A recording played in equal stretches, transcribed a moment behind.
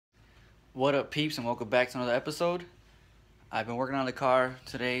What up, peeps, and welcome back to another episode. I've been working on the car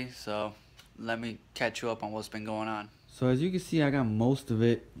today, so let me catch you up on what's been going on. So as you can see, I got most of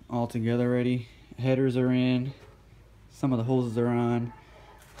it all together already. Headers are in, some of the hoses are on.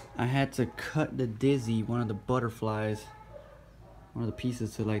 I had to cut the dizzy, one of the butterflies, one of the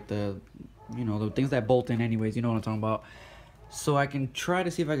pieces to like the things that bolt in anyways, you know what I'm talking about. So I can try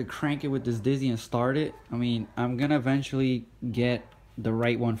to see if I could crank it with this dizzy and start it. I mean, I'm gonna eventually get the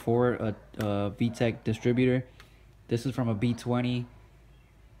right one for it, a Vtec distributor. This is from a B20.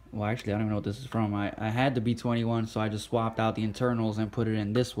 Well, actually, I don't even know what this is from. I had the B20 one, so I just swapped out the internals and put it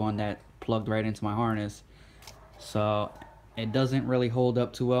in this one that plugged right into my harness. So it doesn't really hold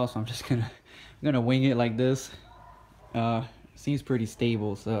up too well, so I'm just gonna wing it like this. Seems pretty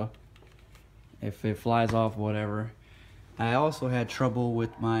stable, so if it flies off, whatever. I also had trouble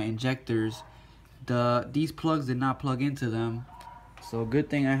with my injectors. These plugs did not plug into them. So good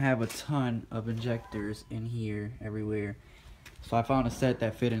thing I have a ton of injectors in here everywhere. So I found a set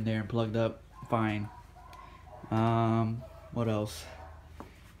that fit in there and plugged up fine. What else?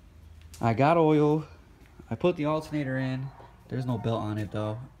 I got oil. I put the alternator in. There's no belt on it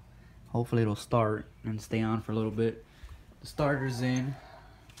though. Hopefully it'll start and stay on for a little bit. The starter's in.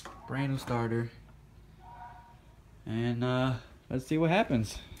 Brand new starter. And let's see what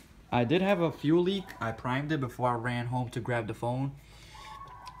happens. I did have a fuel leak. I primed it before I ran home to grab the phone.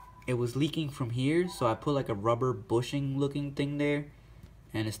 It was leaking from here, so I put like a rubber bushing looking thing there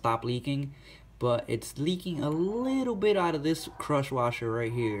and it stopped leaking, but it's leaking a little bit out of this crush washer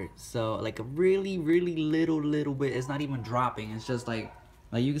right here. So like a really little bit. It's not even dropping. It's just like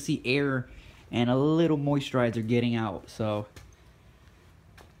you can see air and a little moisturizer getting out. So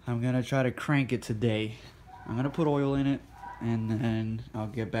I'm gonna try to crank it today. I'm gonna put oil in it and then I'll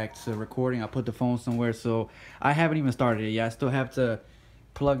get back to recording. I'll put the phone somewhere. So I haven't even started it yet. I still have to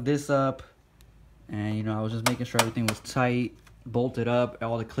plug this up, and I was just making sure everything was tight, bolted up,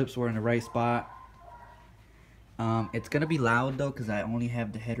 all the clips were in the right spot. It's gonna be loud though because I only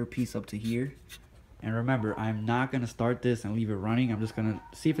have the header piece up to here. And remember, I'm not gonna start this and leave it running. I'm just gonna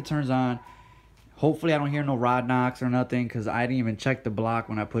see if it turns on. Hopefully I don't hear no rod knocks or nothing because I didn't even check the block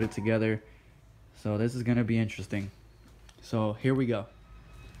when I put it together. So this is gonna be interesting. So here we go.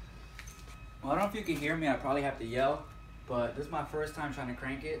 Well, I don't know if you can hear me. I probably have to yell, but this is my first time trying to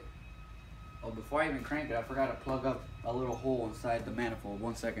crank it. Oh, before I even crank it, I forgot to plug up a little hole inside the manifold.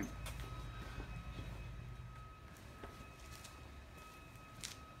 1 second.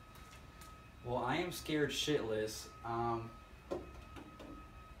 Well, I am scared shitless. I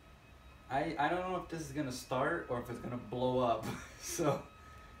don't know if this is gonna start or if it's gonna blow up. So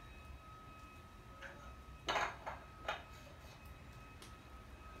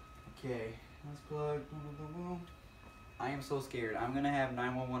okay, let's plug. Boom, boom, boom, boom. I am so scared. I'm gonna have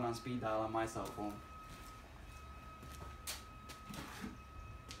 911 on speed dial on my cell phone.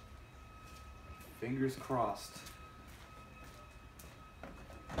 Fingers crossed.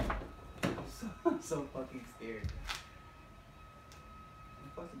 I'm so fucking scared.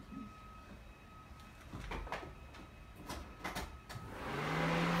 Fucking keys.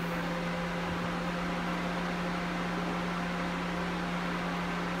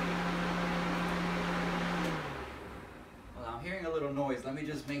 I'm hearing a little noise. Let me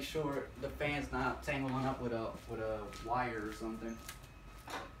just make sure the fan's not tangling up with a wire or something.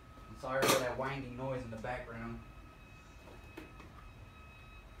 I'm sorry for that winding noise in the background.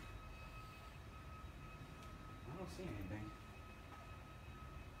 I don't see anything.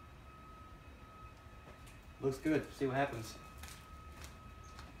 Looks good. See what happens.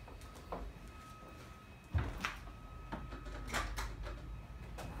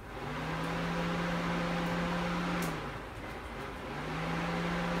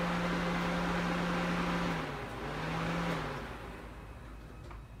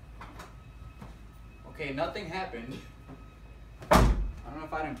 Okay, nothing happened. I don't know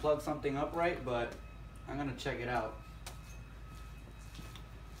if I didn't plug something up right, but I'm gonna check it out.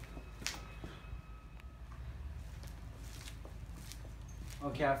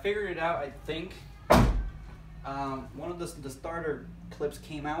 Okay, I figured it out, I think. One of the starter clips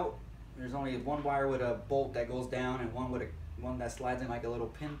came out. There's only one wire with a bolt that goes down and one that slides in like a little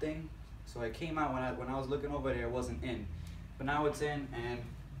pin thing. So it came out when I was looking over there, it wasn't in. But now it's in, and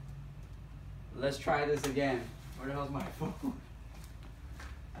let's try this again. Where the hell's my phone?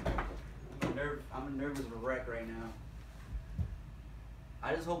 I'm a nervous wreck right now.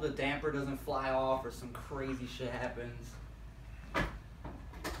 I just hope the damper doesn't fly off or some crazy shit happens.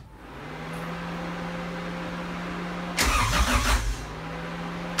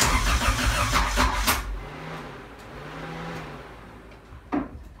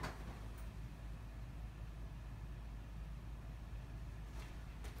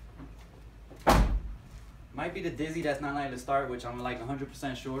 Might be the dizzy that's not letting it start, which I'm like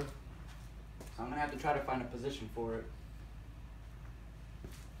 100% sure. So I'm gonna have to try to find a position for it.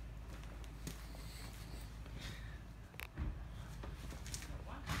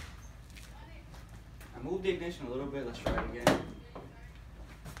 I moved the ignition a little bit. Let's try it again.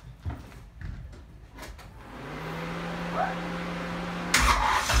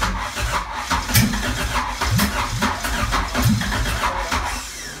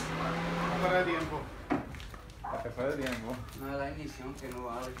 No, la ignición que no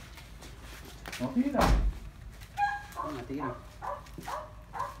vale. No tira. No me tira.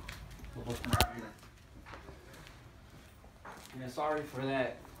 Yeah, sorry for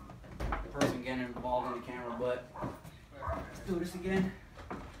that person getting involved in the camera, but let's do this again.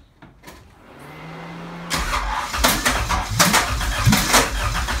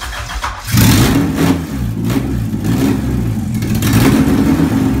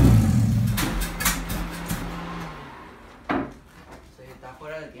 Está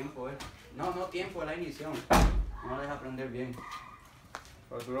fuera de tiempo, No tiempo, la ignición. No deja prender bien.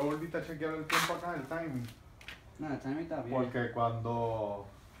 Pero tú lo volviste a chequear el tiempo acá, el timing. No, el timing está bien. Porque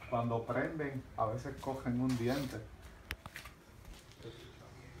cuando prenden, a veces cogen un diente.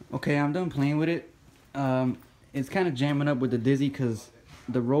 Okay, I'm done playing with it. It's kind of jamming up with the dizzy because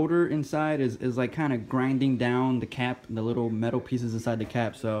the rotor inside is like kind of grinding down the cap, the little metal pieces inside the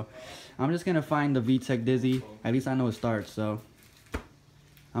cap. So I'm just gonna find the Vtec dizzy. At least I know it starts, so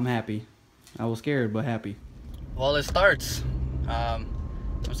I'm happy. I was scared, but happy. Well, it starts. I'm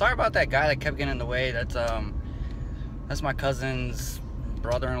sorry about that guy that kept getting in the way. That's my cousin's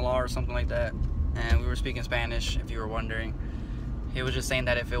brother-in-law or something like that. And we were speaking Spanish, if you were wondering. He was just saying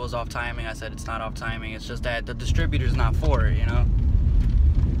that if it was off timing, I said it's not off timing. It's just that the distributor's not for it, you know?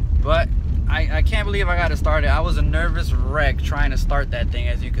 But I can't believe I got it started. I was a nervous wreck trying to start that thing,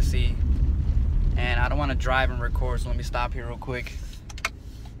 as you can see. And I don't want to drive and record, so let me stop here real quick.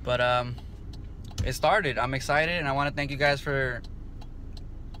 But it started. I'm excited, and I want to thank you guys for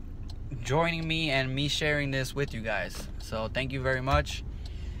joining me and me sharing this with you guys. So thank you very much.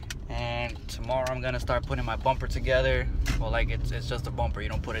 And tomorrow I'm gonna start putting my bumper together. Well, like it's just a bumper, you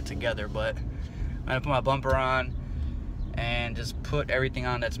don't put it together, but I'm gonna put my bumper on and just put everything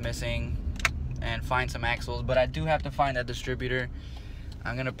on that's missing and find some axles. But I do have to find that distributor.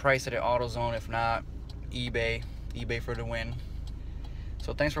 I'm gonna price it at AutoZone, if not eBay for the win.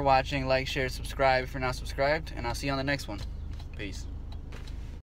 So thanks for watching. Like, share, subscribe if you're not subscribed, and I'll see you on the next one. Peace.